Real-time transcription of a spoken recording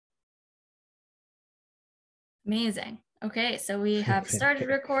Amazing. Okay, so we have started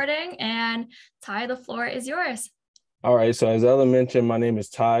recording, and Ty, the floor is yours. All right, so as Ella mentioned, my name is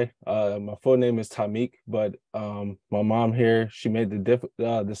Ty. My full name is Tymiak, but my mom here, she made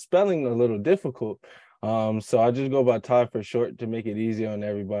the spelling a little difficult. So I just go by Ty for short to make it easy on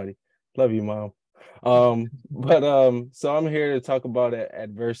everybody. Love you, mom. So I'm here to talk about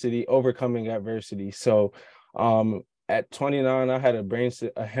adversity, overcoming adversity. So at 29, I had a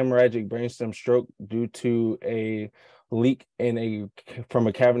hemorrhagic brainstem stroke due to a leak from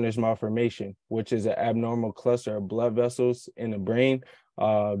a cavernous malformation, which is an abnormal cluster of blood vessels in the brain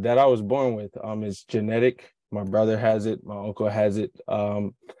that I was born with. It's genetic. My brother has it. My uncle has it.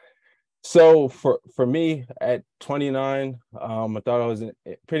 So for me at 29, I thought I was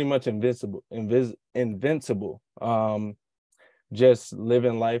pretty much invincible. Just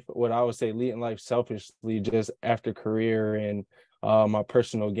living life, what I would say, leading life selfishly, just after career and my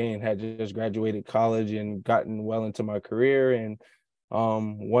personal gain. Had just graduated college and gotten well into my career. And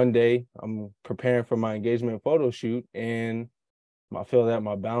one day I'm preparing for my engagement photo shoot, and I feel that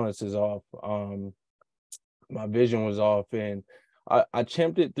my balance is off. My vision was off, and I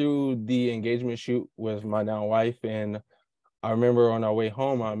champed it through the engagement shoot with my now wife. And I remember on our way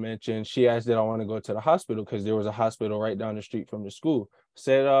home, I mentioned, she asked that I want to go to the hospital because there was a hospital right down the street from the school.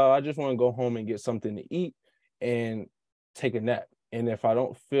 Said, I just want to go home and get something to eat and take a nap. And if I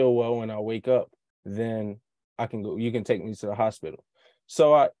don't feel well when I wake up, then I can go, you can take me to the hospital.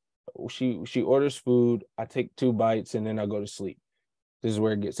 So she orders food, I take 2 bites, and then I go to sleep. This is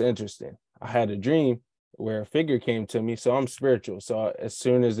where it gets interesting. I had a dream where a figure came to me. So I'm spiritual. So as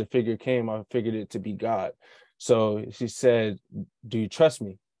soon as the figure came, I figured it to be God. So she said, "Do you trust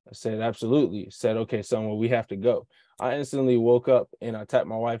me?" I said, "Absolutely." Said, "Okay, son, well, we have to go." I instantly woke up and I tapped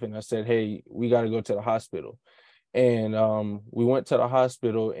my wife and I said, "Hey, we got to go to the hospital." And we went to the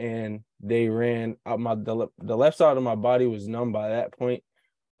hospital, and they ran out the left side of my body was numb by that point.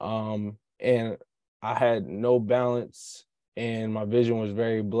 And I had no balance and my vision was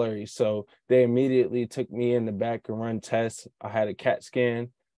very blurry. So they immediately took me in the back and run tests. I had a CAT scan,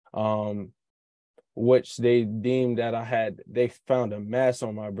 which they deemed that they found a mass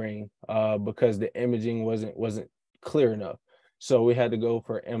on my brain because the imaging wasn't clear enough. So we had to go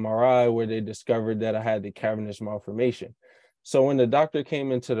for MRI, where they discovered that I had the cavernous malformation. So when the doctor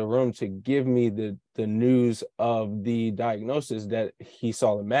came into the room to give me the news of the diagnosis that he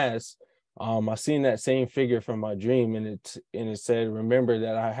saw the mass, I seen that same figure from my dream, and it said, "Remember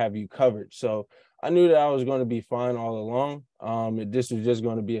that I have you covered." So I knew that I was going to be fine all along. This was just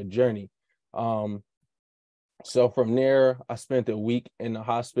going to be a journey. Um, so from there, I spent a week in the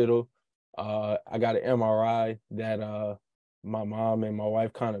hospital. I got an MRI that my mom and my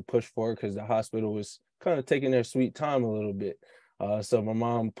wife kind of pushed for because the hospital was kind of taking their sweet time a little bit. So my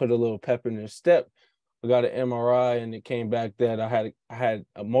mom put a little pep in their step. I got an MRI, and it came back that I had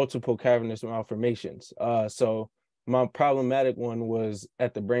multiple cavernous malformations. So my problematic one was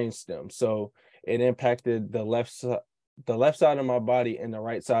at the brainstem. So it impacted the left side of my body and the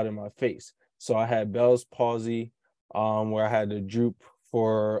right side of my face. So I had Bell's palsy, where I had to droop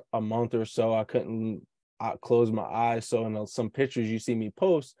for a month or so. I couldn't close my eyes. So in some pictures you see me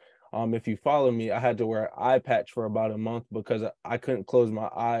post, if you follow me, I had to wear an eye patch for about a month because I couldn't close my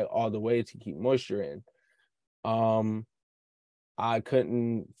eye all the way to keep moisture in. Um, I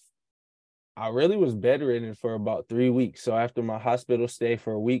couldn't. I really was bedridden for about 3 weeks. So after my hospital stay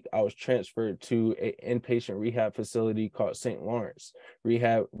for a week, I was transferred to an inpatient rehab facility called St. Lawrence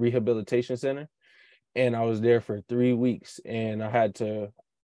Rehabilitation Center, and I was there for 3 weeks, and I had to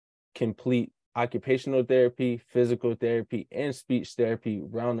complete occupational therapy, physical therapy, and speech therapy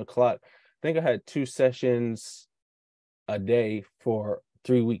round the clock. I think I had 2 sessions a day for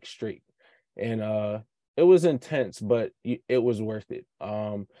 3 weeks straight. And it was intense, but it was worth it.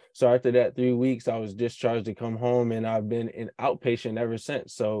 So after that 3 weeks, I was discharged to come home, and I've been in outpatient ever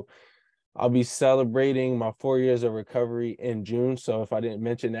since. So I'll be celebrating my 4 years of recovery in June. So if I didn't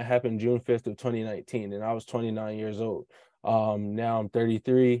mention, that happened June 5th of 2019, and I was 29 years old. Now I'm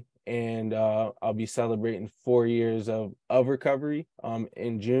 33, and I'll be celebrating 4 years of recovery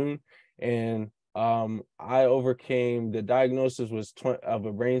in June. And I overcame the diagnosis of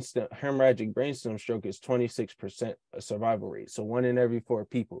a hemorrhagic brainstem stroke is 26% survival rate. So 1 in every 4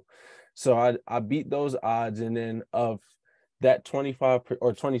 people. So I beat those odds, and then of that 25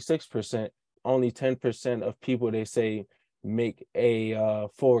 or 26%, only 10% of people, they say, make a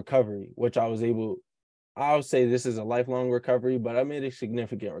full recovery, which I would say this is a lifelong recovery, but I made a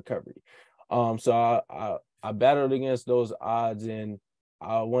significant recovery. So I battled against those odds, and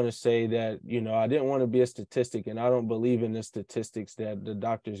I want to say that, I didn't want to be a statistic, and I don't believe in the statistics that the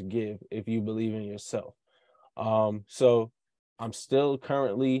doctors give if you believe in yourself. So I'm still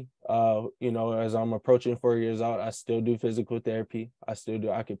currently, as I'm approaching 4 years out, I still do physical therapy. I still do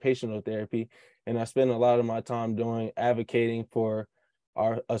occupational therapy. And I spend a lot of my time advocating for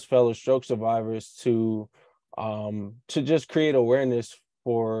us fellow stroke survivors to just create awareness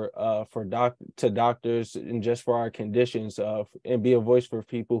for doctors and just for our conditions, and be a voice for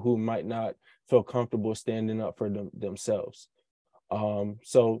people who might not feel comfortable standing up for themselves.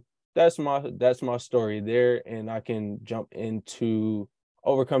 So that's my story there, and I can jump into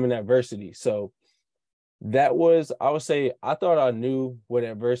overcoming adversity. So I would say, I thought I knew what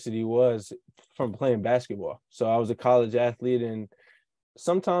adversity was from playing basketball. So I was a college athlete, and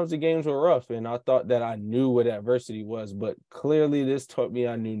sometimes the games were rough, and I thought that I knew what adversity was, but clearly this taught me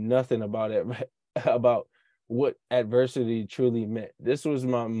I knew nothing about it, about what adversity truly meant. This was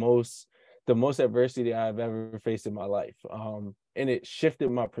the most adversity I've ever faced in my life. And it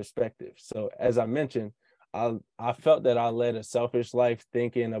shifted my perspective. So as I mentioned, I felt that I led a selfish life,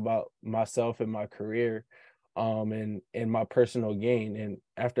 thinking about myself and my career, and my personal gain. And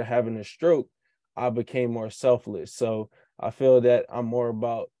after having a stroke, I became more selfless. So I feel that I'm more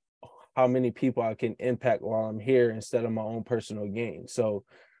about how many people I can impact while I'm here instead of my own personal gain. So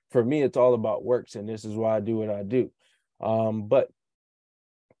for me, it's all about works, and this is why I do what I do. But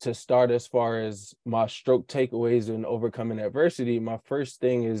to start, as far as my stroke takeaways and overcoming adversity, my first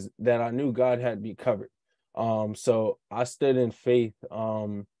thing is that I knew God had me covered. So I stood in faith,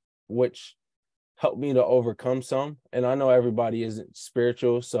 which helped me to overcome some. And I know everybody isn't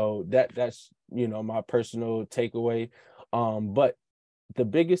spiritual, so that's my personal takeaway. But the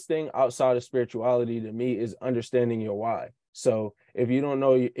biggest thing outside of spirituality to me is understanding your why. So if you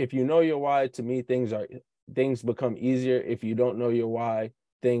know your why, to me, things become easier. If you don't know your why,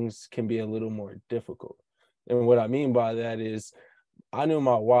 things can be a little more difficult. And what I mean by that is, I knew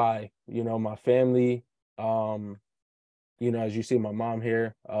my why, my family, as you see my mom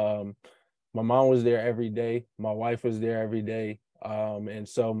here, my mom was there every day. My wife was there every day. And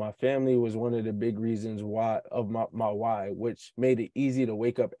so my family was one of the big reasons why of my why, which made it easy to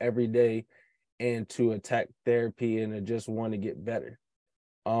wake up every day and to attack therapy and to just want to get better.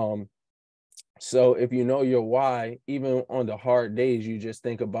 So if you know your why, even on the hard days, you just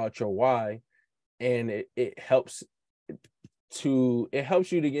think about your why, and it helps you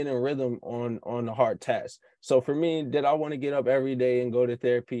to get in rhythm on the hard task. So for me, did I want to get up every day and go to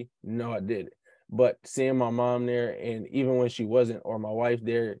therapy? No, I didn't. But seeing my mom there, and even when she wasn't, or my wife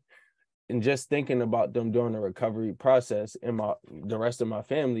there, and just thinking about them during the recovery process, and the rest of my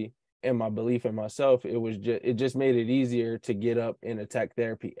family, and my belief in myself, it just made it easier to get up and attack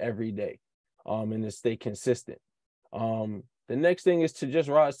therapy every day, and to stay consistent. The next thing is to just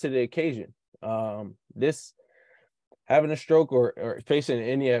rise to the occasion. This Having a stroke or facing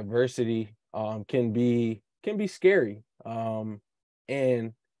any adversity can be scary,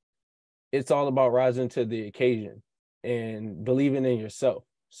 and it's all about rising to the occasion and believing in yourself.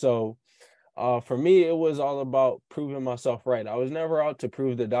 So for me, it was all about proving myself right. I was never out to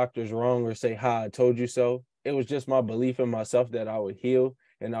prove the doctors wrong or say, "Ha, I told you so." It was just my belief in myself that I would heal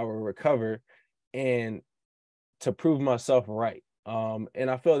and I would recover, and to prove myself right. And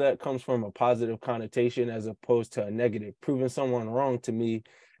I feel that comes from a positive connotation as opposed to a negative. Proving someone wrong, to me,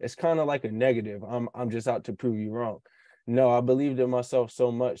 it's kind of like a negative. I'm just out to prove you wrong. No, I believed in myself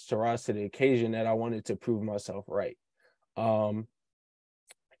so much to rise to the occasion that I wanted to prove myself right. And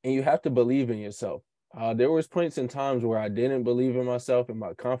you have to believe in yourself. There was points in times where I didn't believe in myself and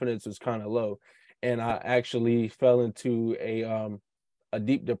my confidence was kind of low, and I actually fell into a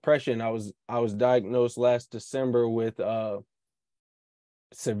deep depression. I was diagnosed last December with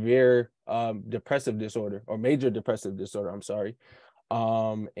severe depressive disorder, or major depressive disorder, I'm sorry.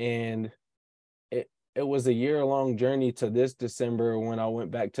 And it was a year-long journey to this December when I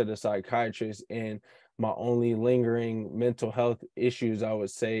went back to the psychiatrist, and my only lingering mental health issues, I would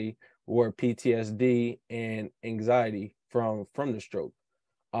say, were PTSD and anxiety from the stroke.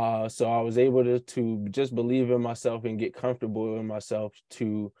 So I was able to just believe in myself and get comfortable in myself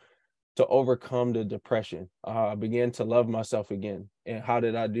to overcome the depression. I began to love myself again. And how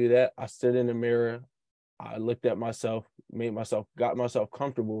did I do that? I stood in the mirror, I looked at myself, got myself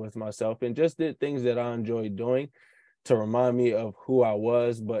comfortable with myself, and just did things that I enjoyed doing to remind me of who I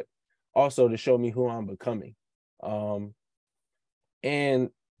was, but also to show me who I'm becoming.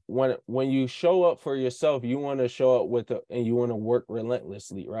 And when you show up for yourself, you want to show up and you want to work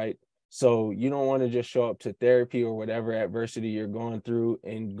relentlessly, right? So you don't want to just show up to therapy or whatever adversity you're going through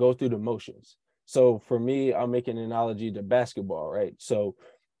and go through the motions. So for me, I'll make an analogy to basketball, right? So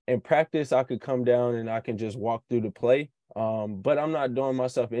in practice, I could come down and I can just walk through the play. But I'm not doing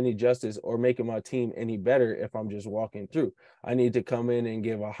myself any justice or making my team any better if I'm just walking through. I need to come in and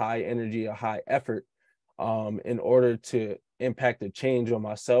give a high energy, a high effort, in order to impact the change on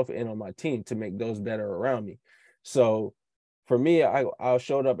myself and on my team to make those better around me. So for me, I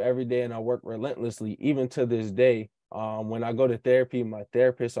showed up every day and I work relentlessly, even to this day. When I go to therapy, my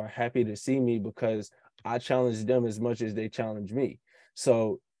therapists are happy to see me because I challenge them as much as they challenge me.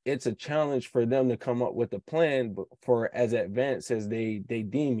 So it's a challenge for them to come up with a plan for as advanced as they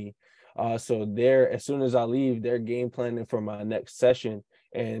deem me. So they're, as soon as I leave, they're game planning for my next session,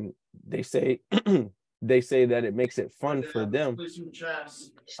 and they say they say that it makes it fun for them.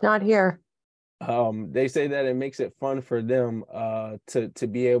 She's not here. They say that it makes it fun for them to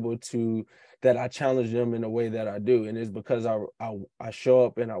be able to, that I challenge them in the way that I do, and it's because I show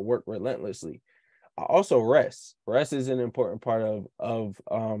up and I work relentlessly. I also rest. Rest is an important part of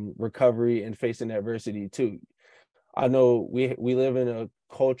recovery and facing adversity too. I know we live in a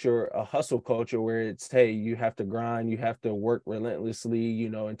culture, a hustle culture, where it's, hey, you have to grind, you have to work relentlessly, you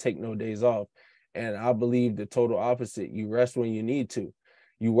know, and take no days off. And I believe the total opposite. You rest when you need to.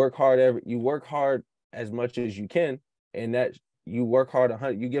 You work hard as much as you can, and that you work hard,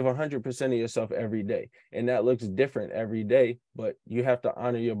 you give 100% of yourself every day, and that looks different every day. But you have to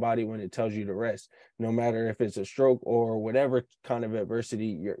honor your body when it tells you to rest, no matter if it's a stroke or whatever kind of adversity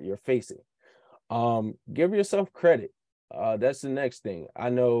you're facing. Give yourself credit. That's the next thing. I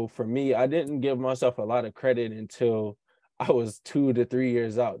know for me, I didn't give myself a lot of credit until I was 2 to 3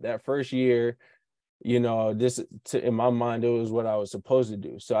 years out. That first year, you know, in my mind, it was what I was supposed to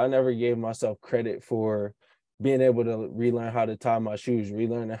do. So I never gave myself credit for being able to relearn how to tie my shoes,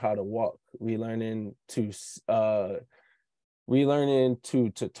 relearning how to walk, relearning to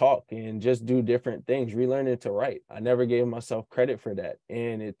talk and just do different things, relearning to write. I never gave myself credit for that.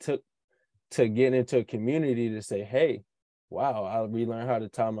 And it took to get into a community to say, hey, wow, I relearned how to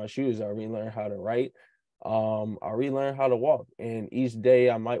tie my shoes. I relearned how to write. I relearned how to walk. And each day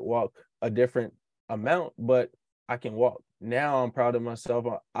I might walk a different amount, but I can walk. Now I'm proud of myself.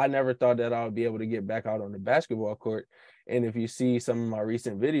 I never thought that I would be able to get back out on the basketball court. And if you see some of my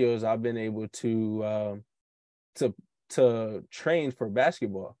recent videos, I've been able to train for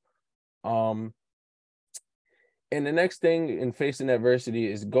basketball. And the next thing in facing adversity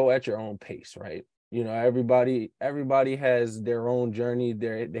is go at your own pace, right? You know, everybody has their own journey.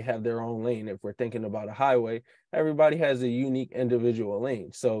 They have their own lane. If we're thinking about a highway, everybody has a unique individual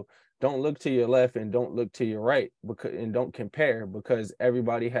lane. So don't look to your left and don't look to your right, and don't compare, because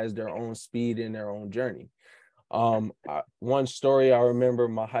everybody has their own speed and their own journey. One story I remember,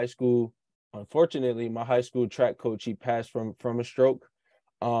 unfortunately, my high school track coach, he passed from a stroke.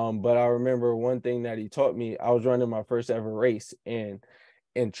 But I remember one thing that he taught me. I was running my first ever race, and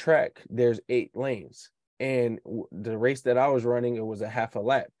in track, there's 8 lanes. And the race that I was running, it was a half a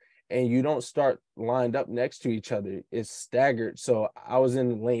lap. And you don't start lined up next to each other. It's staggered. So I was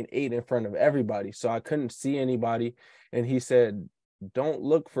in lane 8 in front of everybody. So I couldn't see anybody. And he said, don't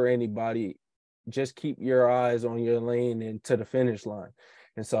look for anybody. Just keep your eyes on your lane and to the finish line.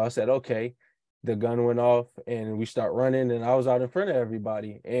 And so I said, okay. The gun went off and we start running, and I was out in front of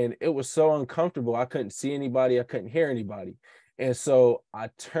everybody, and it was so uncomfortable. I couldn't see anybody. I couldn't hear anybody. And so I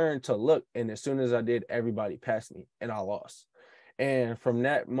turned to look, and as soon as I did, everybody passed me and I lost. And from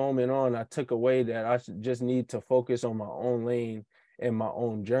that moment on, I took away that I just need to focus on my own lane and my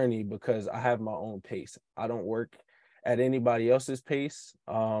own journey, because I have my own pace. I don't work at anybody else's pace.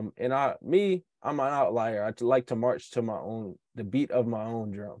 And I'm an outlier. I like to march to the beat of my own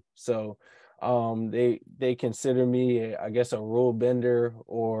drum. So they consider me, I guess, a rule bender,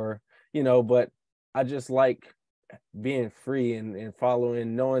 or, you know, but I just like being free and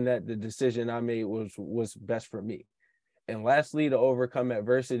following, knowing that the decision I made was best for me. And lastly, to overcome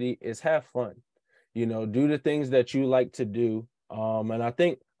adversity is have fun. You know, do the things that you like to do. And I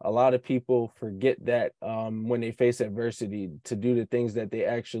think a lot of people forget that when they face adversity, to do the things that they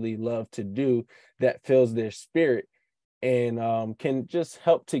actually love to do, that fills their spirit and can just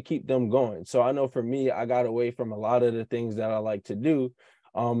help to keep them going. So I know for me, I got away from a lot of the things that I like to do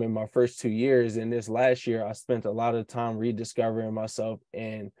in my first 2 years. And this last year, I spent a lot of time rediscovering myself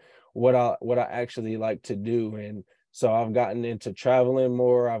and what I actually like to do. And so I've gotten into traveling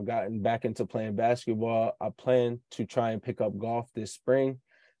more. I've gotten back into playing basketball. I plan to try and pick up golf this spring.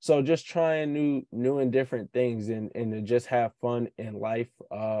 So just trying new and different things, and to just have fun in life.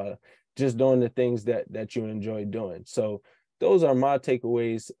 Just doing the things that you enjoy doing. So those are my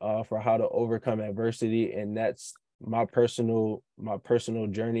takeaways for how to overcome adversity. And that's my personal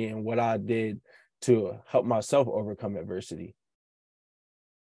journey and what I did to help myself overcome adversity.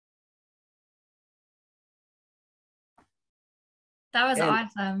 That was And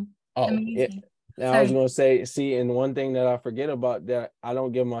awesome. oh, Amazing. now I was Sorry. gonna say, see, and one thing that I forget about that I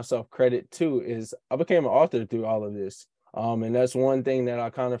don't give myself credit to is I became an author through all of this. And that's one thing that I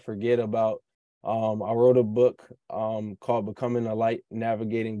kind of forget about. I wrote a book called Becoming a Light,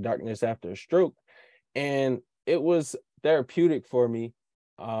 Navigating Darkness After a Stroke, and it was therapeutic for me.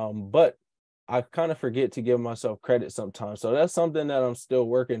 But I kind of forget to give myself credit sometimes. So that's something that I'm still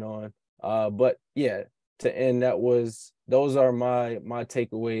working on. But yeah, to end, those are my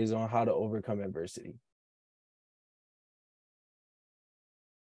takeaways on how to overcome adversity.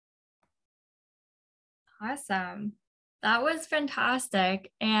 Awesome. That was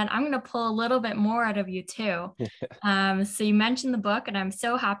fantastic. And I'm going to pull a little bit more out of you too. So you mentioned the book, and I'm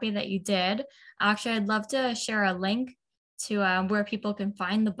so happy that you did. Actually, I'd love to share a link to where people can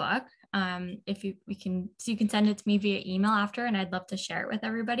find the book. If we can, so you can send it to me via email after, and I'd love to share it with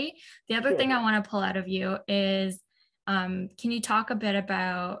everybody. The other thing I want to pull out of you is, can you talk a bit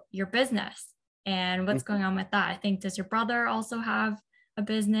about your business and what's going on with that? I think, does your brother also have a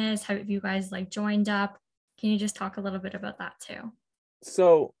business? Have you guys like joined up? Can you just talk a little bit about that too?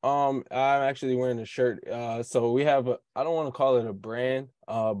 So I'm actually wearing a shirt. So we have I don't want to call it a brand,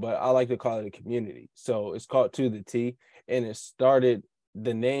 but I like to call it a community. So it's called To the T, and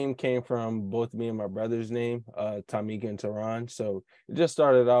the name came from both me and my brother's name, Tymiak and Tehran. So it just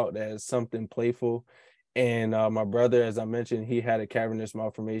started out as something playful. And my brother, as I mentioned, he had a cavernous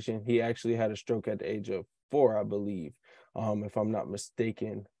malformation. He actually had a stroke at the age of 4, I believe, if I'm not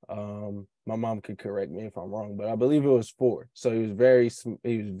mistaken. My mom could correct me if I'm wrong, but I believe it was 4. So he was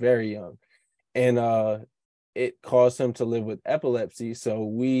very young, and it caused him to live with epilepsy. So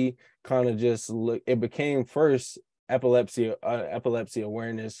we kind of just it became first epilepsy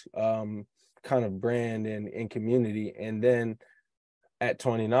awareness kind of brand and community, and then at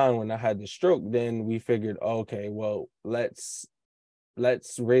 29 when I had the stroke, then we figured, okay, well, let's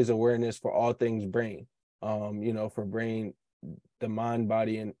raise awareness for all things brain, for brain, the mind,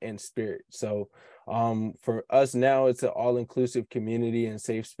 body, and spirit. So for us now, it's an all-inclusive community and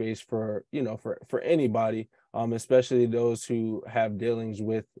safe space for anybody, especially those who have dealings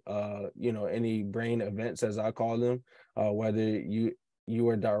with any brain events, as I call them, whether you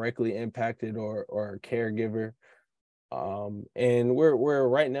are directly impacted or a caregiver. And we're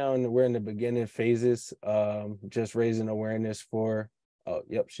right now we're in the beginning phases, just raising awareness for, oh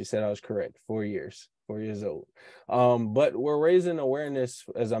yep, she said I was correct, 4 years old. But we're raising awareness,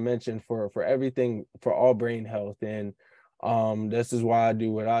 as I mentioned, for everything, for all brain health. And this is why I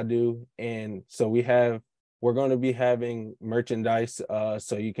do what I do. And so we're going to be having merchandise,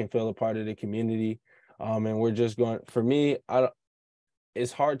 so you can feel a part of the community. And we're just going, for me,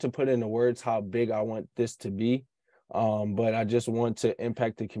 it's hard to put into words how big I want this to be. But I just want to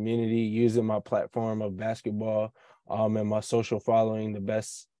impact the community using my platform of basketball, and my social following the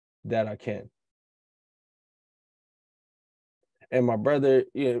best that I can. And my brother,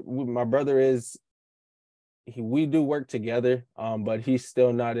 we do work together, but he's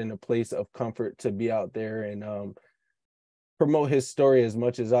still not in a place of comfort to be out there and promote his story as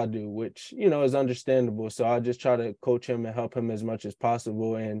much as I do, which, is understandable. So I just try to coach him and help him as much as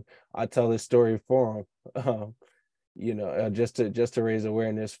possible. And I tell his story for him. Just to raise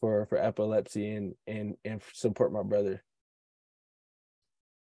awareness for epilepsy and support my brother.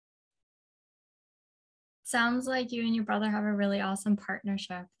 Sounds like you and your brother have a really awesome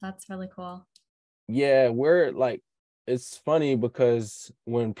partnership. That's really cool. Yeah, we're like, it's funny because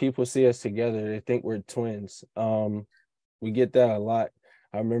when people see us together, they think we're twins. We get that a lot.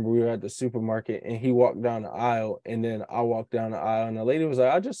 I remember we were at the supermarket and he walked down the aisle, and then I walked down the aisle, and the lady was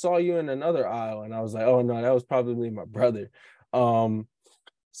like, I just saw you in another aisle. And I was like, oh no, that was probably my brother.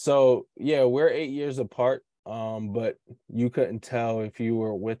 So yeah, we're 8 years apart. But you couldn't tell if you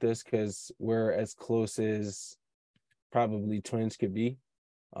were with us because we're as close as probably twins could be.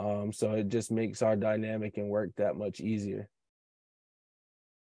 So it just makes our dynamic and work that much easier.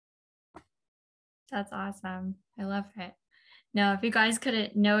 That's awesome. I love it. Now, if you guys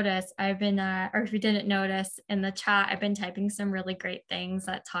couldn't notice, I've been, or if you didn't notice in the chat, I've been typing some really great things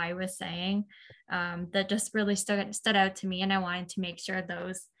that Ty was saying, that just really stood out to me. And I wanted to make sure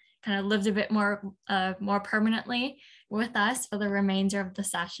those kind of lived a bit more permanently with us for the remainder of the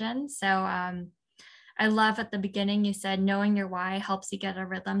session. So I love at the beginning, you said knowing your why helps you get a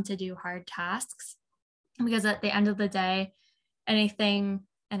rhythm to do hard tasks, because at the end of the day, anything,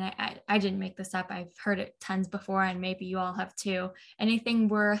 and I didn't make this up, I've heard it tons before, and maybe you all have too, anything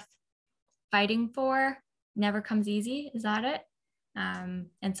worth fighting for never comes easy. Is that it?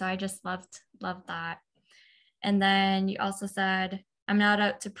 And so I just loved that. And then you also said, I'm not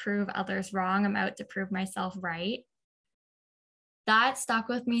out to prove others wrong, I'm out to prove myself right. that stuck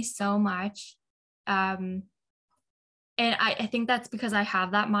with me so much. And I think that's because I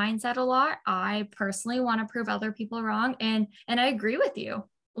have that mindset a lot. I personally want to prove other people wrong. And I agree with you.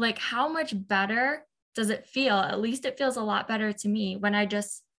 Like, how much better does it feel? At least it feels a lot better to me when I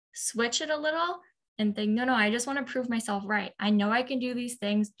just switch it a little and think, no, I just want to prove myself right. I know I can do these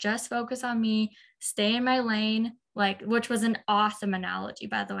things. Just focus on me, stay in my lane, like, which was an awesome analogy,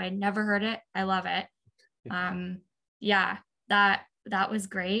 by the way. I never heard it. I love it. Yeah, that was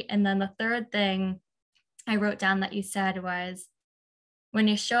great. And then the third thing I wrote down that you said was, when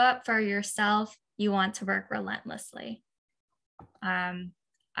you show up for yourself, you want to work relentlessly.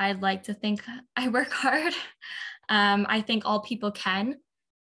 I'd like to think I work hard. I think all people can.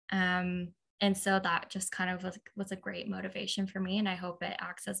 And so that just kind of was a great motivation for me. And I hope it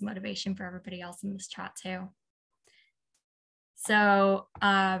acts as motivation for everybody else in this chat too. So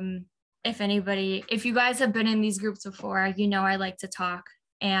if you guys have been in these groups before, you know I like to talk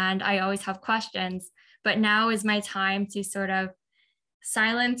and I always have questions. But now is my time to sort of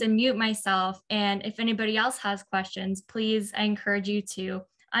silence and mute myself. And if anybody else has questions, please, I encourage you to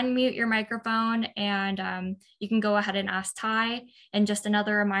unmute your microphone and you can go ahead and ask Ty. And just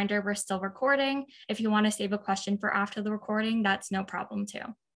another reminder, we're still recording. If you want to save a question for after the recording, that's no problem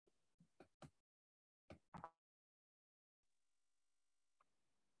too.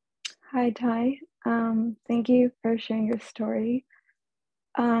 Hi, Ty. Thank you for sharing your story.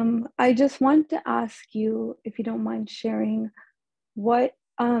 I just want to ask you, if you don't mind sharing, what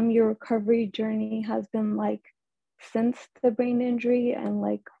your recovery journey has been like since the brain injury, and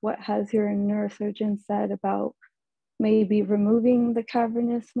like what has your neurosurgeon said about maybe removing the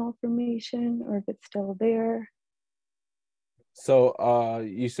cavernous malformation, or if it's still there? So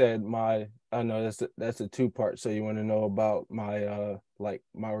you said I know that's a two-part. So you want to know about my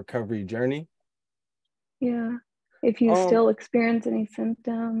my recovery journey? Yeah. If you still experience any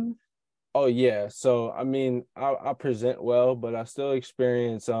symptoms. Oh yeah. So I mean, I present well, but I still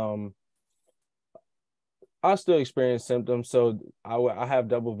experience symptoms. So I have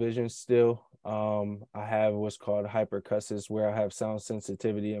double vision still. I have what's called hypercusis, where I have sound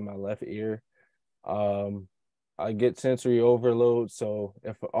sensitivity in my left ear. I get sensory overload. So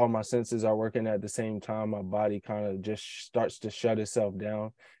if all my senses are working at the same time, my body kind of just starts to shut itself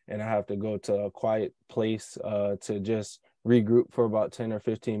down, and I have to go to a quiet place to just regroup for about 10 or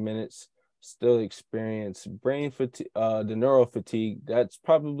 15 minutes. Still experience brain fatigue, the neural fatigue. That's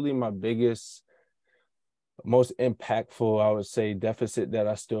probably my biggest, most impactful, I would say, deficit that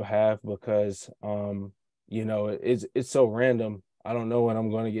I still have, because it's so random. I don't know when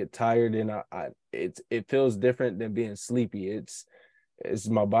I'm going to get tired, and it feels different than being sleepy. It's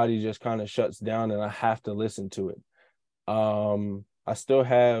my body just kind of shuts down, and I have to listen to it. I still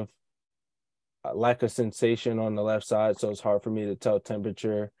have a lack of sensation on the left side, so it's hard for me to tell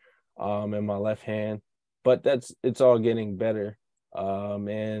temperature in my left hand, but it's all getting better.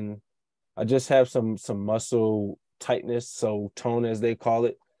 And I just have some muscle tightness, so tone as they call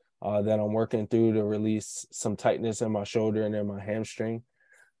it, that I'm working through to release some tightness in my shoulder and in my hamstring.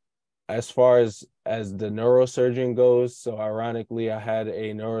 As far as the neurosurgeon goes, so ironically, I had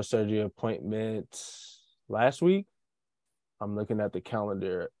a neurosurgery appointment last week. I'm looking at the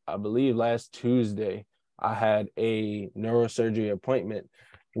calendar. I believe last Tuesday, I had a neurosurgery appointment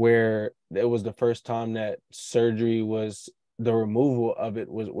where it was the first time that the removal of it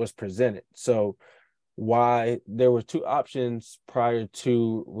was presented. So why there were two options prior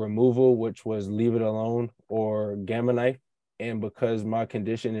to removal, which was leave it alone or Gamma knife. And because my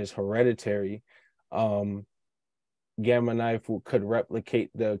condition is hereditary, Gamma knife could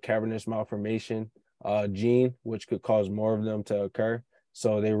replicate the cavernous malformation gene, which could cause more of them to occur.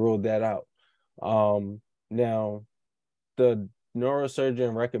 So they ruled that out. Now, the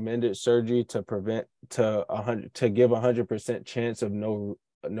neurosurgeon recommended surgery to give 100% chance of no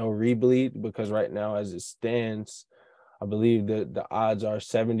rebleed, because right now, as it stands, I believe that the odds are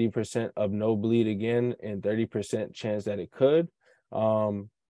 70% of no bleed again and 30% chance that it could. But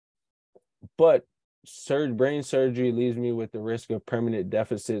brain surgery leaves me with the risk of permanent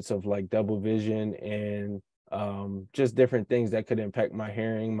deficits of like double vision and just different things that could impact my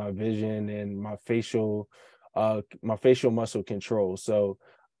hearing, my vision, and my facial muscle control. So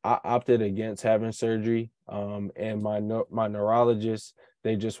I opted against having surgery. And my neurologist,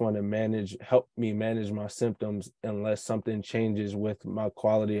 they just want to help me manage my symptoms unless something changes with my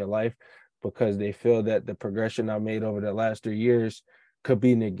quality of life, because they feel that the progression I made over the last 3 years could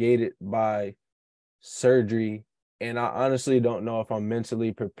be negated by surgery. And I honestly don't know if I'm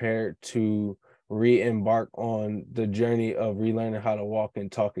mentally prepared to re-embark on the journey of relearning how to walk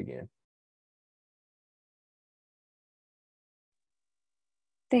and talk again.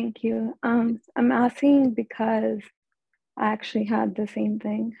 Thank you. I'm asking because I actually had the same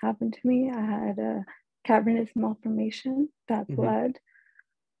thing happen to me. I had a cavernous malformation that bled.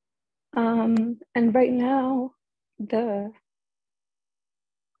 And right now, they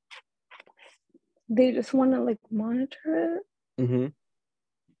just want to like monitor it.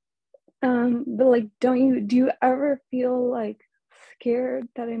 But like, do you ever feel like scared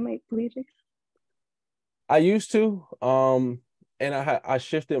that I might bleed? I used to, and I had to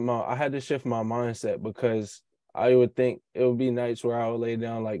shift my mindset, because I would think it would be nights where I would lay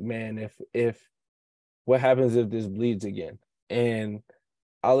down like, man, if what happens if this bleeds again? And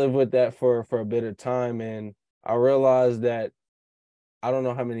I lived with that for a bit of time, and I realized that I don't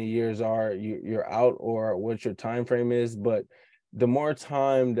know how many years you're out or what your time frame is, but the more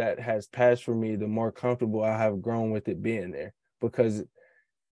time that has passed for me, the more comfortable I have grown with it being there, because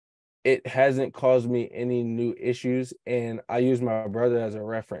it hasn't caused me any new issues. And I use my brother as a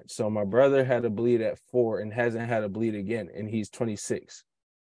reference. So my brother had a bleed at 4 and hasn't had a bleed again, and he's 26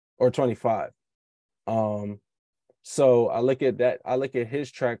 or 25. So I look at that, I look at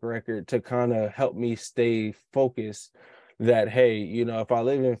his track record to kind of help me stay focused that, hey, you know, if I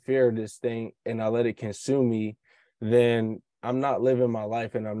live in fear of this thing and I let it consume me, then I'm not living my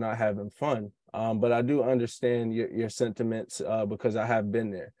life and I'm not having fun. But I do understand your sentiments, because I have been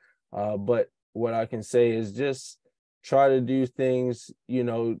there. But what I can say is just try to do things, you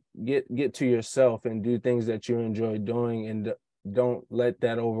know, get to yourself and do things that you enjoy doing, and don't let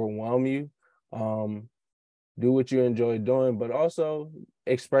that overwhelm you. Do what you enjoy doing, but also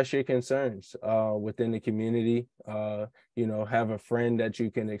express your concerns within the community. You know, have a friend that you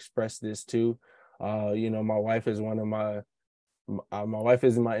can express this to. You know, my wife is my wife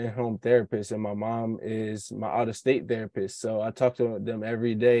is my in-home therapist, and my mom is my out-of-state therapist. So I talk to them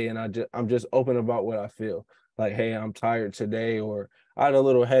every day, and I'm just open about what I feel. Like, hey, I'm tired today, or I had a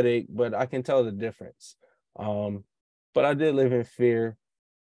little headache, but I can tell the difference. But I did live in fear,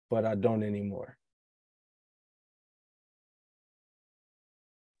 but I don't anymore.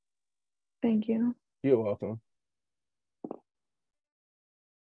 Thank you. You're welcome.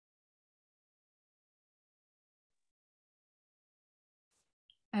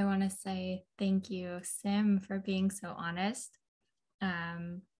 I want to say thank you, Sim, for being so honest.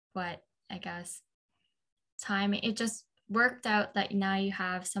 But I guess it just worked out that now you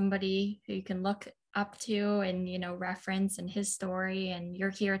have somebody who you can look up to and, you know, reference and his story, and you're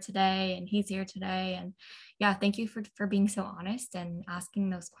here today and he's here today. And yeah, thank you for being so honest and asking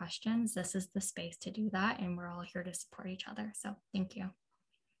those questions. This is the space to do that, and we're all here to support each other. So thank you.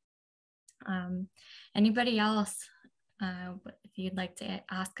 Anybody else? If you'd like to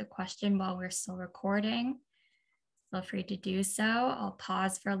ask a question while we're still recording, feel free to do so. I'll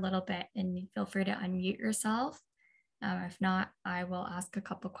pause for a little bit and feel free to unmute yourself. If not, I will ask a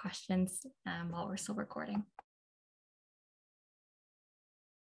couple questions while we're still recording.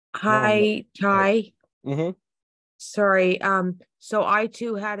 Hi, Ty. Mm-hmm. Sorry. So I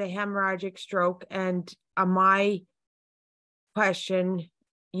too had a hemorrhagic stroke, and my question,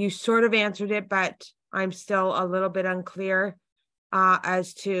 you sort of answered it, but I'm still a little bit unclear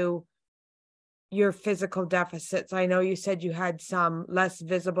as to your physical deficits. I know you said you had some less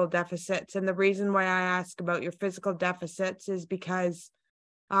visible deficits, and the reason why I ask about your physical deficits is because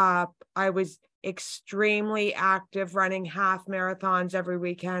I was extremely active, running half marathons every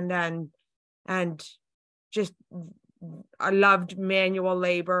weekend, and just I loved manual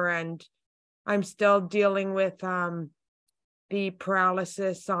labor, and I'm still dealing with the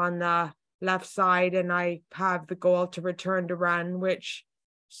paralysis on the left side, and I have the goal to return to run, which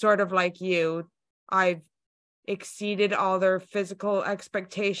sort of like you, I've exceeded all their physical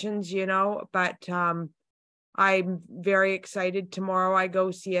expectations, you know, but I'm very excited. Tomorrow I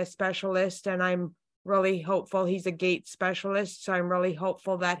go see a specialist, and I'm really hopeful. He's a gait specialist, so I'm really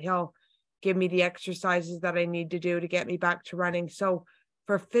hopeful that he'll give me the exercises that I need to do to get me back to running. So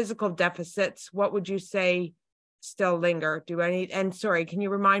for physical deficits, what would you say still linger? And sorry, can you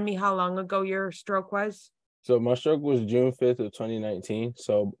remind me how long ago your stroke was? So my stroke was June 5th of 2019.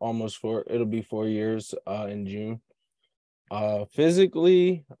 So it'll be 4 years in June.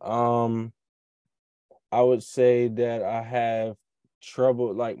 Physically, I would say that I have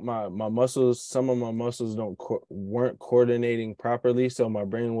trouble, like my muscles, some of my muscles weren't coordinating properly. So my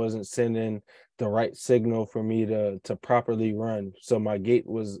brain wasn't sending the right signal for me to properly run. So my gait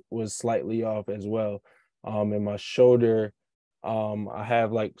was slightly off as well. And my shoulder, I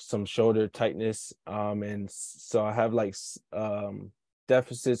have like some shoulder tightness. And so I have like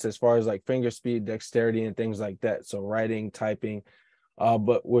deficits as far as like finger speed, dexterity, and things like that. So writing, typing,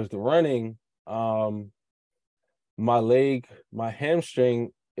 but with running, my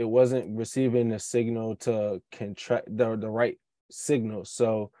hamstring it wasn't receiving the signal to contract the right signal.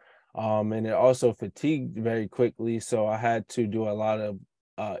 So and it also fatigued very quickly. So I had to do a lot of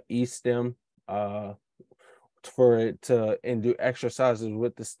e-stim for it to, and do exercises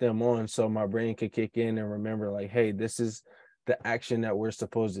with the stem on, so my brain could kick in and remember, like, hey, this is the action that we're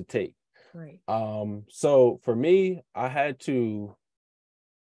supposed to take. Right. So for me, I had to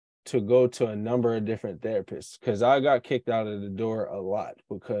go to a number of different therapists, because I got kicked out of the door a lot,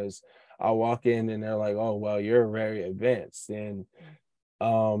 because I walk in and they're like, oh, well, you're very advanced. And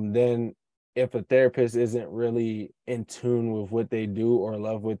then if a therapist isn't really in tune with what they do or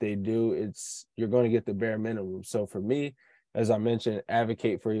love what they do, you're going to get the bare minimum. So for me, as I mentioned,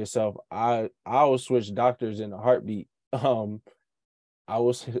 advocate for yourself. I will switch doctors in a heartbeat. I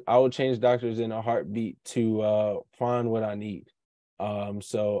will change doctors in a heartbeat to find what I need.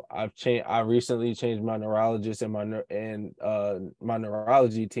 So I recently changed my neurologist and my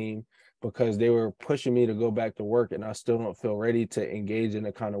neurology team, because they were pushing me to go back to work, and I still don't feel ready to engage in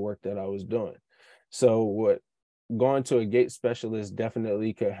the kind of work that I was doing. So going to a gait specialist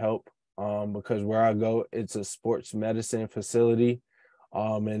definitely could help, because where I go, it's a sports medicine facility,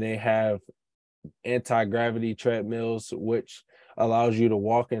 and they have anti-gravity treadmills, which allows you to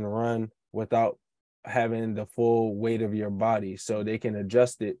walk and run without having the full weight of your body, so they can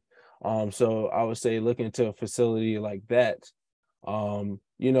adjust it. So I would say look into a facility like that.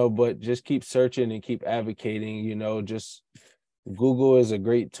 But just keep searching and keep advocating. Just Google is a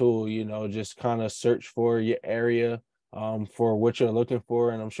great tool. Just kind of search for your area, for what you're looking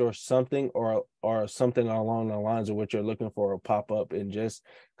for, and I'm sure something or something along the lines of what you're looking for will pop up, and just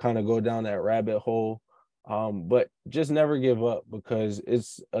kind of go down that rabbit hole. But just never give up, because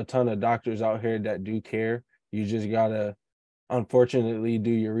it's a ton of doctors out here that do care. You just gotta, unfortunately, do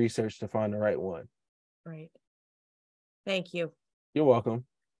your research to find the right one. Right. Thank you. You're welcome.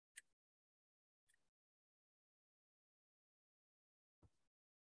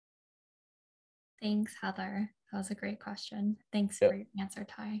 Thanks, Heather. That was a great question. Thanks Yep. for your answer,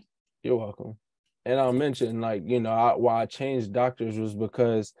 Ty. You're welcome. And I'll mention, why I changed doctors was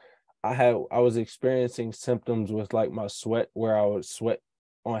because I was experiencing symptoms with like my sweat, where I would sweat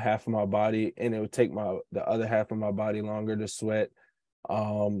on half of my body, and it would take the other half of my body longer to sweat.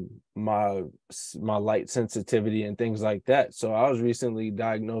 My light sensitivity and things like that. So I was recently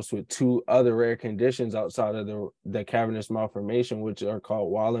diagnosed with two other rare conditions outside of the cavernous malformation, which are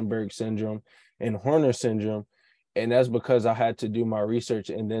called Wallenberg syndrome and Horner syndrome. And that's because I had to do my research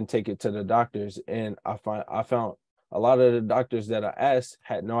and then take it to the doctors. And I found a lot of the doctors that I asked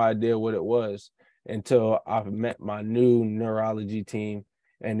had no idea what it was until I met my new neurology team,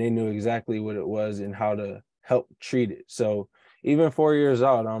 and they knew exactly what it was and how to help treat it. So even 4 years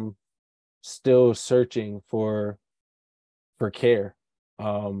out, I'm still searching for care,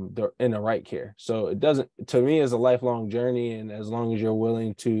 in the right care. So it doesn't, to me, it's a lifelong journey. And as long as you're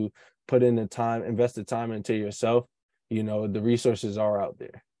willing to put in the time, invest the time into yourself, the resources are out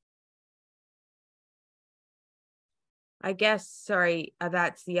there. I guess, sorry,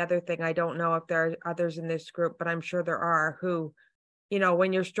 that's the other thing. I don't know if there are others in this group, but I'm sure there are, who,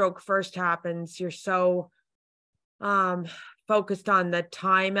 when your stroke first happens, you're so focused on the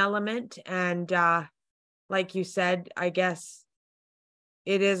time element. And like you said, I guess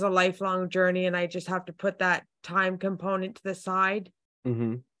it is a lifelong journey, and I just have to put that time component to the side.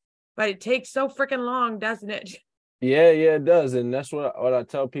 Mm-hmm. But it takes so freaking long, doesn't it? Yeah, it does. And that's what I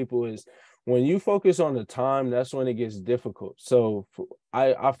tell people is, when you focus on the time, that's when it gets difficult. So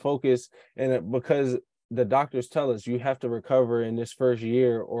I focus, and because the doctors tell us you have to recover in this first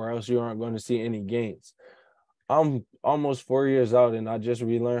year or else you aren't going to see any gains. I'm almost 4 years out, and I just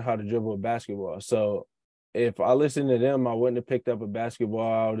relearned how to dribble a basketball. So if I listened to them, I wouldn't have picked up a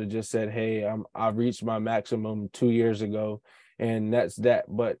basketball. I would have just said, hey, I reached my maximum 2 years ago, and that's that.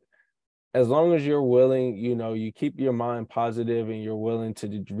 But as long as you're willing, you keep your mind positive and you're willing to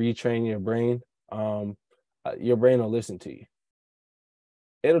retrain your brain, your brain will listen to you.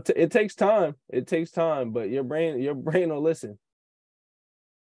 It takes time. It takes time, but your brain will listen.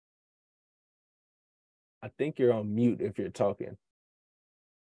 I think you're on mute if you're talking.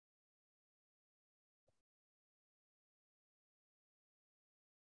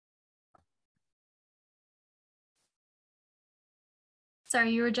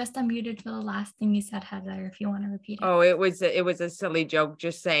 Sorry, you were just unmuted for the last thing you said, Heather, if you want to repeat it. Oh, it was a silly joke,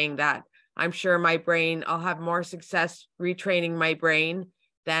 just saying that I'm sure I'll have more success retraining my brain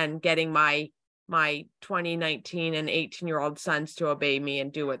than getting my 2019 and 18-year-old sons to obey me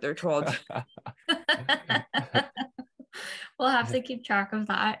and do what they're told. We'll have to keep track of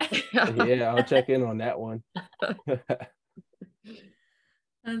that. Yeah, I'll check in on that one.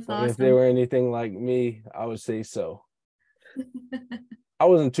 That's But if they awesome. were anything like me, I would say so. I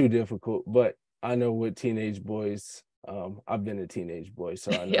wasn't too difficult, but I know what teenage boys, I've been a teenage boy,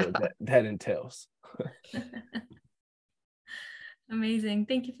 so I know Yeah. what that entails. Amazing.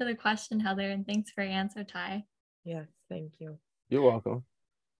 Thank you for the question, Heather, and thanks for your answer, Ty. Yes, thank you. You're welcome.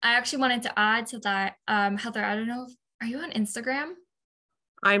 I actually wanted to add to that, Heather, I don't know are you on Instagram?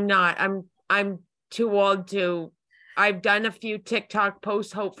 I'm not. I'm too old to. I've done a few TikTok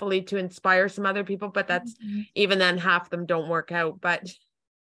posts, hopefully to inspire some other people, but that's even then half them don't work out. But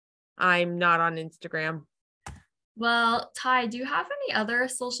I'm not on Instagram. Well, Ty, do you have any other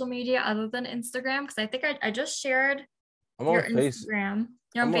social media other than Instagram? Because I think I just shared your Instagram.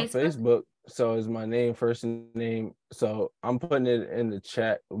 You're on I'm on Facebook? Facebook. So is my name, first name. So I'm putting it in the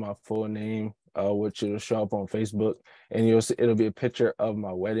chat with my full name, which it'll show up on Facebook, and you'll see it'll be a picture of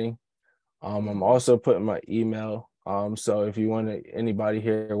my wedding. I'm also putting my email. So if you want to, anybody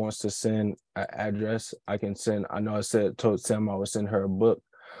here wants to send an address, I can send. I know told Sam I would send her a book.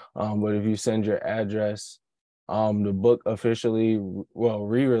 But if you send your address, the book officially,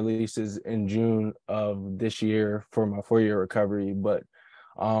 re-releases in June of this year for my 4-year recovery. But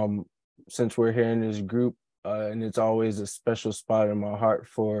since we're here in this group, and it's always a special spot in my heart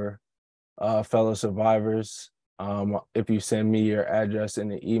for fellow survivors, if you send me your address in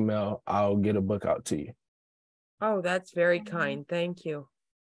the email, I'll get a book out to you. Oh, that's very kind. Thank you.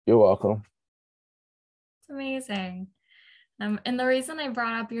 You're welcome. It's amazing. And the reason I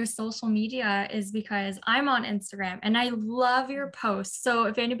brought up your social media is because I'm on Instagram and I love your posts. So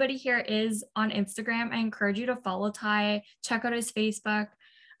if anybody here is on Instagram, I encourage you to follow Ty, check out his Facebook,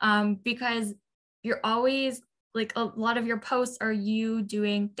 because you're always like a lot of your posts are you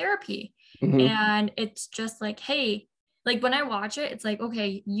doing therapy. Mhm. And it's just like, hey, like when I watch it, it's like,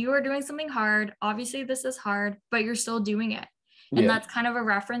 okay, you are doing something hard. Obviously, this is hard, but you're still doing it. And Yeah. that's kind of a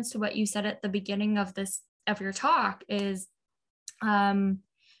reference to what you said at the beginning of your talk is when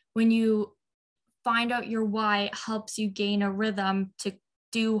you find out your why, it helps you gain a rhythm to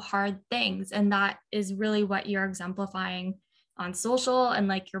do hard things. And that is really what you're exemplifying on social and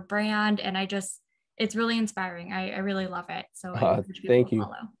like your brand. And it's really inspiring. I really love it. So I encourage people Thank to you.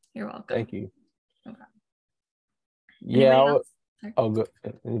 follow. You're welcome. Thank you. Okay. Yeah. Sorry. Oh, good.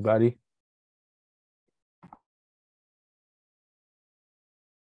 Anybody?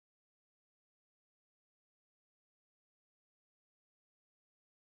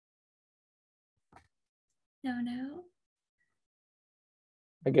 No.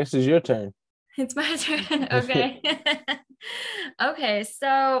 I guess it's your turn. It's my turn. Okay. Okay.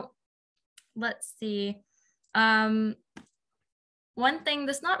 So let's see. One thing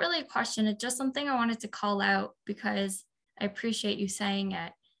that's not really a question, it's just something I wanted to call out because I appreciate you saying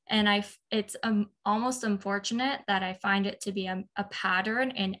it. And it's almost unfortunate that I find it to be a pattern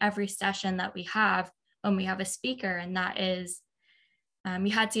in every session that we have when we have a speaker. And that is,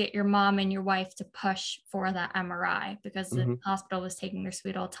 you had to get your mom and your wife to push for that MRI because the hospital was taking their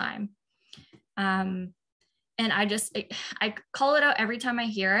sweet old time. And I call it out every time I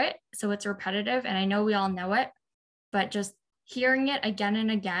hear it. So it's repetitive and I know we all know it, but just hearing it again and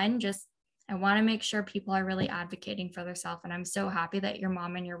again, I want to make sure people are really advocating for themselves. And I'm so happy that your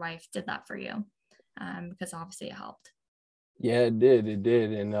mom and your wife did that for you, because obviously it helped. Yeah, it did.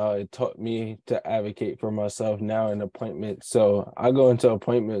 And it taught me to advocate for myself now in appointments. So I go into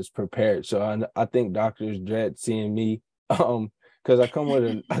appointments prepared. So I think doctors dread seeing me, because I come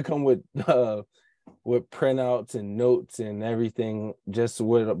with printouts and notes and everything, just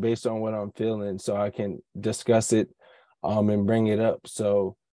based on what I'm feeling, so I can discuss it and bring it up.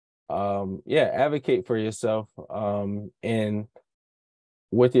 So advocate for yourself. And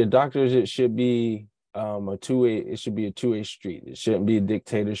with your doctors, it should be a two-way street. It shouldn't be a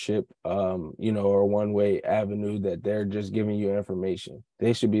dictatorship, or a one-way avenue that they're just giving you information.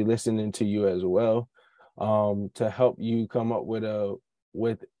 They should be listening to you as well, to help you come up with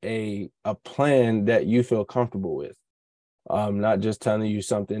a plan that you feel comfortable with. Not just telling you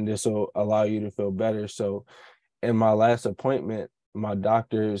something. This will allow you to feel better. So in my last appointment, my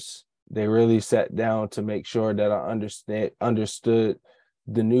doctors, they really sat down to make sure that I understood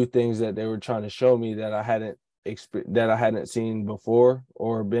the new things that they were trying to show me that I hadn't seen before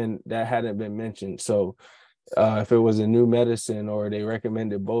or that hadn't been mentioned. So if it was a new medicine or they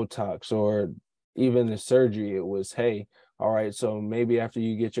recommended Botox or even the surgery, it was, hey, all right, so maybe after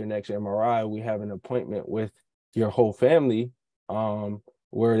you get your next MRI, we have an appointment with your whole family,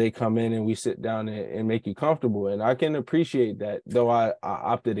 where they come in and we sit down and make you comfortable. And I can appreciate that. Though I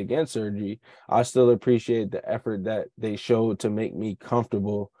opted against surgery, I still appreciate the effort that they showed to make me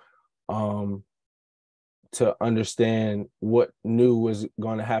comfortable to understand what new was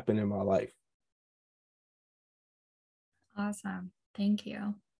going to happen in my life. Awesome. Thank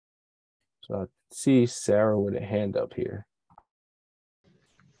you. So I see Sarah with a hand up here.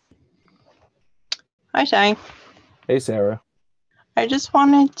 Hi, Ty. Hey, Sarah. I just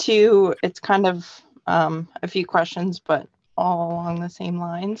wanted to, it's kind of a few questions, but all along the same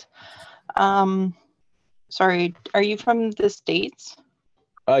lines. Sorry, are you from the States?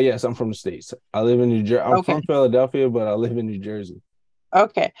 Yes, I'm from the States. I live in New Jersey. I'm Okay. from Philadelphia, but I live in New Jersey.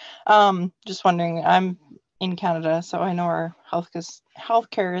 Okay. Just wondering, I'm in Canada, so I know our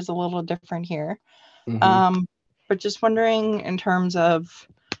healthcare is a little different here. Mm-hmm. But just wondering in terms of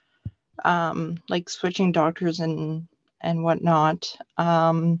like switching doctors and whatnot.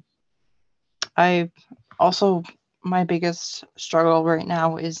 I also, my biggest struggle right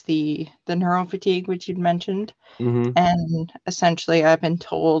now is the neuro fatigue, which you'd mentioned. Mm-hmm. And essentially I've been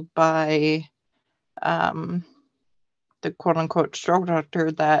told by the quote unquote stroke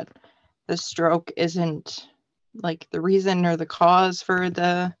doctor that the stroke isn't like the reason or the cause for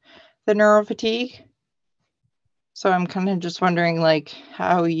the neuro fatigue. So I'm kind of just wondering like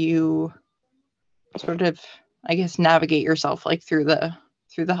how you sort of, I guess, navigate yourself like through the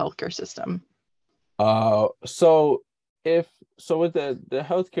healthcare system. So with the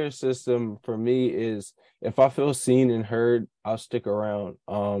healthcare system for me is if I feel seen and heard, I'll stick around.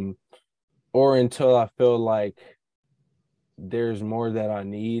 Or until I feel like there's more that I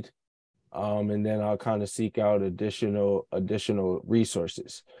need. And then I'll kind of seek out additional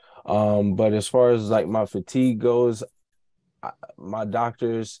resources. But as far as like my fatigue goes, my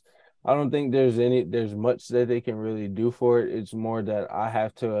doctors, I don't think there's much that they can really do for it. It's more that I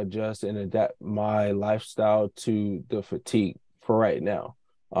have to adjust and adapt my lifestyle to the fatigue for right now.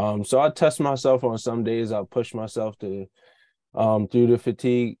 So I test myself on some days. I'll push myself to through the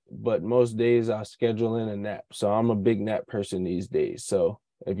fatigue, but most days I schedule in a nap. So I'm a big nap person these days. So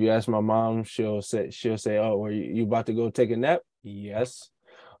if you ask my mom, she'll say, "Oh, were you about to go take a nap?" Yes.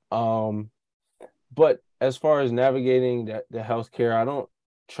 But as far as navigating the healthcare, I don't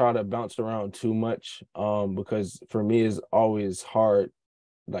try to bounce around too much because for me it's always hard.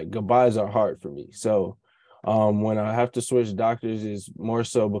 Like goodbyes are hard for me. So when I have to switch doctors is more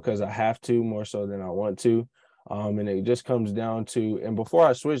so because I have to, more so than I want to. And it just comes down to, and before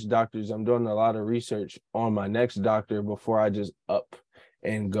I switch doctors, I'm doing a lot of research on my next doctor before I just up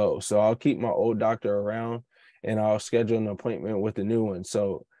and go. So I'll keep my old doctor around and I'll schedule an appointment with the new one.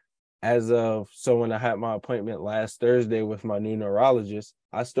 So when I had my appointment last Thursday with my new neurologist,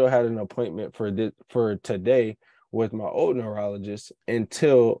 I still had an appointment for today with my old neurologist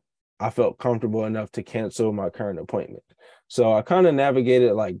until I felt comfortable enough to cancel my current appointment. So I kind of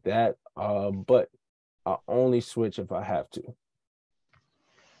navigated like that, but I only switch if I have to.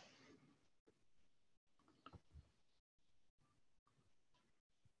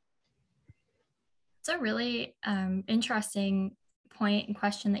 It's a really interesting point and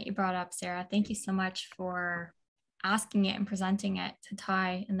question that you brought up, Sarah. Thank you so much for asking it and presenting it to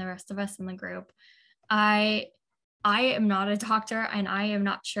Ty and the rest of us in the group. I am not a doctor, and I am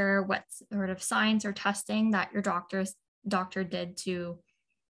not sure what sort of science or testing that your doctor did to,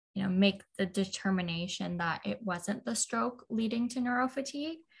 make the determination that it wasn't the stroke leading to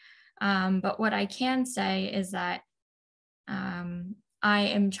neurofatigue. But what I can say is that I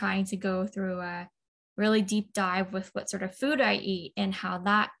am trying to go through a really deep dive with what sort of food I eat and how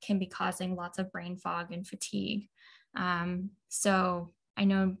that can be causing lots of brain fog and fatigue. So I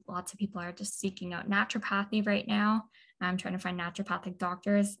know lots of people are just seeking out naturopathy right now. I'm trying to find naturopathic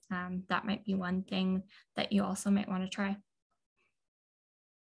doctors. That might be one thing that you also might want to try.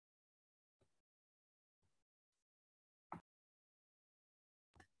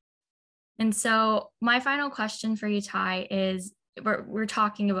 And so my final question for you, Ty, is we're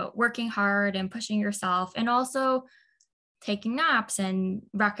talking about working hard and pushing yourself and also taking naps and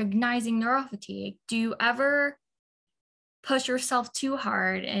recognizing neurofatigue. Do you ever push yourself too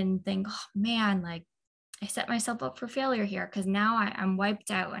hard and think, oh man, like I set myself up for failure here because now I'm wiped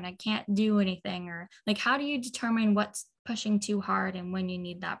out and I can't do anything? Or like, how do you determine what's pushing too hard and when you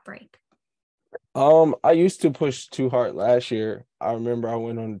need that break? I used to push too hard last year. I remember I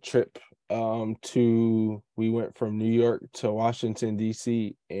went on a trip we went from New York to Washington,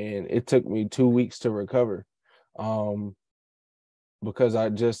 D.C., and it took me 2 weeks to recover. Because I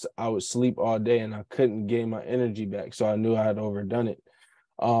would sleep all day and I couldn't gain my energy back. So I knew I had overdone it.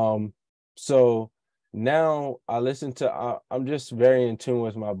 So now I'm just very in tune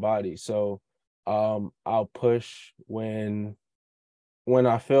with my body. So I'll push when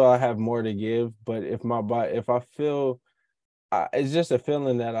I feel I have more to give. But if I feel it's just a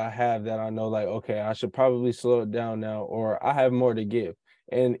feeling that I have that I know, like, okay, I should probably slow it down now, or I have more to give.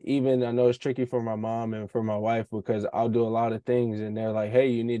 And even I know it's tricky for my mom and for my wife because I'll do a lot of things and they're like, hey,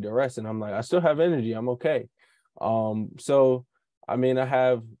 you need to rest. And I'm like, I still have energy. I'm okay. So, I mean, I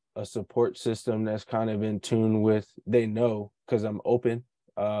have a support system that's kind of in tune with, they know because I'm open.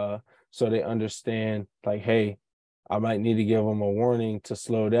 So they understand like, hey, I might need to give them a warning to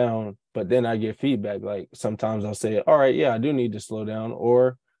slow down, but then I get feedback. Like sometimes I'll say, all right, yeah, I do need to slow down,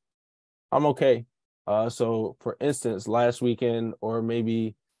 or I'm okay. So for instance, last weekend or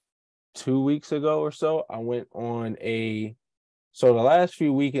maybe 2 weeks ago or so, I went on so the last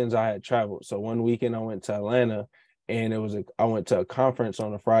few weekends I had traveled. So one weekend I went to Atlanta and I went to a conference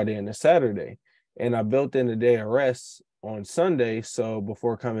on a Friday and a Saturday, and I built in a day of rest on Sunday. So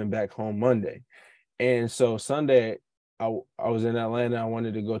before coming back home Monday. And so Sunday, I was in Atlanta. I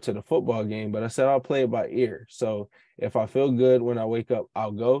wanted to go to the football game, but I said I'll play it by ear. So if I feel good when I wake up,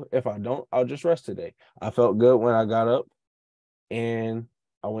 I'll go. If I don't, I'll just rest today. I felt good when I got up and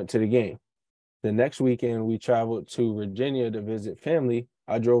I went to the game. The next weekend, we traveled to Virginia to visit family.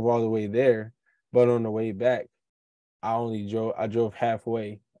 I drove all the way there, but on the way back, I drove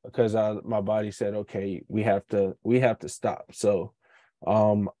halfway because my body said, okay, we have to stop. So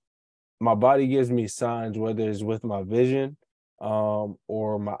my body gives me signs, whether it's with my vision, or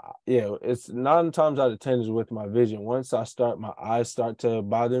it's 9 times out of 10 is with my vision. Once my eyes start to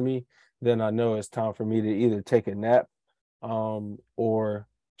bother me, then I know it's time for me to either take a nap, or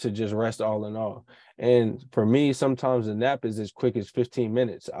to just rest all in all. And for me, sometimes a nap is as quick as 15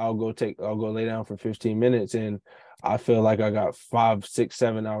 minutes. I'll go lay down for 15 minutes and I feel like I got 5, 6,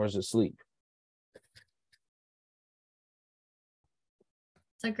 7 hours of sleep.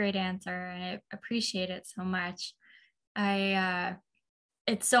 It's a great answer, and I appreciate it so much.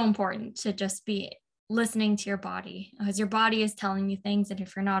 It's so important to just be listening to your body, because your body is telling you things, and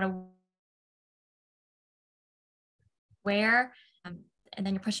if you're not aware, and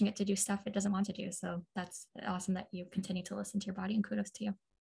then you're pushing it to do stuff it doesn't want to do. So that's awesome that you continue to listen to your body, and kudos to you.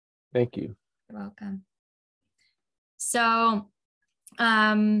 Thank you. You're welcome. So,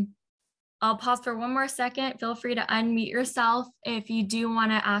 I'll pause for one more second. Feel free to unmute yourself if you do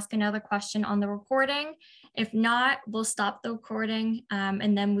want to ask another question on the recording. If not, we'll stop the recording,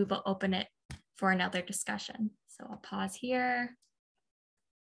 and then we will open it for another discussion. So I'll pause here.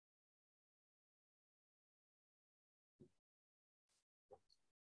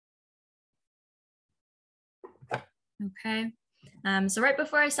 Okay. So right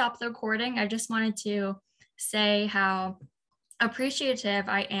before I stop the recording, I just wanted to say how appreciative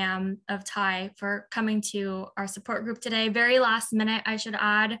I am of Ty for coming to our support group today. Very last minute, I should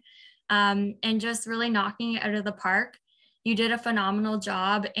add, and just really knocking it out of the park. You did a phenomenal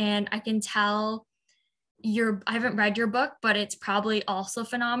job, and I can tell I haven't read your book, but it's probably also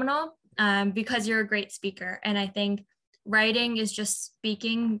phenomenal, because you're a great speaker. And I think writing is just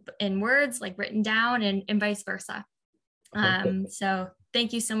speaking in words, like written down, and vice versa. So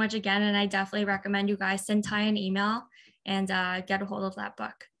thank you so much again. And I definitely recommend you guys send Ty an email and get a hold of that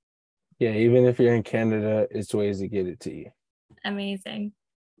book. Yeah, even if you're in Canada, it's ways to get it to you. Amazing.